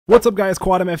What's up guys,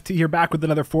 Quadmft here, back with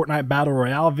another Fortnite Battle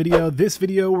Royale video. This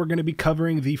video we're going to be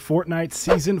covering the Fortnite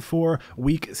Season 4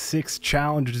 Week 6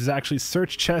 challenge, which is actually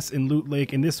search chests in Loot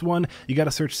Lake. In this one, you got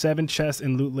to search 7 chests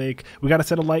in Loot Lake. We got to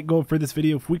set a like goal for this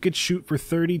video. If we could shoot for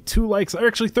 32 likes, or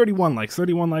actually 31 likes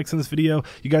in this video.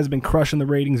 You guys have been crushing the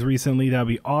ratings recently. That would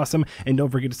be awesome. And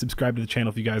don't forget to subscribe to the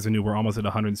channel if you guys are new. We're almost at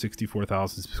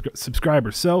 164,000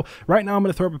 subscribers. So right now I'm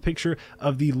going to throw up a picture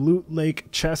of the Loot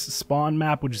Lake chest spawn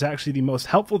map, which is actually the most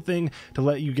helpful thing to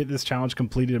let you get this challenge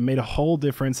completed. It made a whole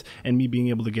difference in me being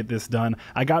able to get this done.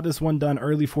 I got this one done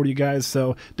early for you guys,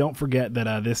 so don't forget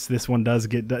that this one does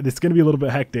get it's going to be a little bit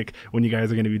hectic when you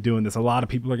guys are going to be doing this. A lot of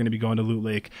people are going to be going to Loot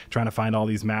Lake trying to find all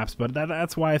these maps, but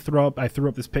that's why I threw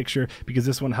up this picture, because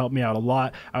this one helped me out a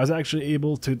lot. I was actually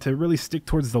able to really stick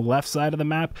towards the left side of the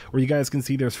map, where you guys can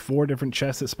see there's 4 different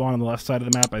chests that spawn on the left side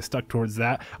of the map. I stuck towards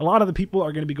that. A lot of the people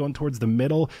are going to be going towards the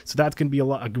middle, so that's going to be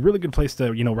a really good place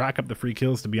to, you know, rack up the free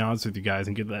kills, to be honest with you guys,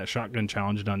 and get that shotgun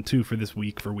challenge done too for this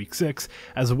week, for week 6.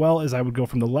 As well as I would go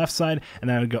from the left side, and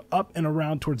then I would go up and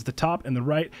around towards the top and the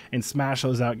right and smash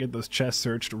those out, get those chests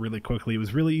searched really quickly. It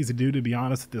was really easy to do, to be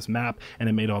honest, with this map, and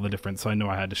it made all the difference. So I know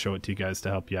I had to show it to you guys to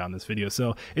help you out in this video.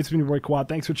 So it's been your boy Quad.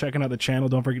 Thanks for checking out the channel.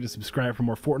 Don't forget to subscribe for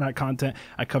more Fortnite content.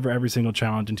 I cover every single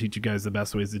challenge and teach you guys the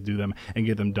best ways to do them and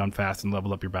get them done fast and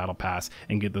level up your battle pass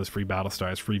and get those free battle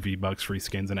stars, free V-Bucks, free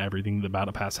skins, and everything the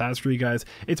battle pass has for you guys.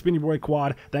 It's been your boy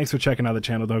Quad. Thanks for checking out the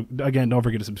channel. Though, again, don't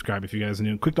forget to subscribe if you guys are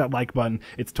new. Click that like button.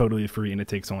 It's totally free and it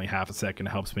takes only half a second.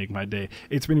 It helps make my day.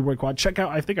 It's been your boy Quad. Check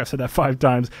out, I think I said that 5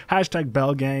 times, hashtag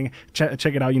BellGang.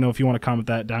 Check it out. You know, if you want to comment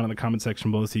that down in the comment section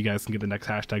below so you guys can get the next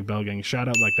hashtag BellGang shout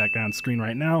out like that guy on screen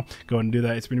right now, go ahead and do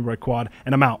that. It's been your boy Quad,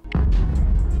 and I'm out.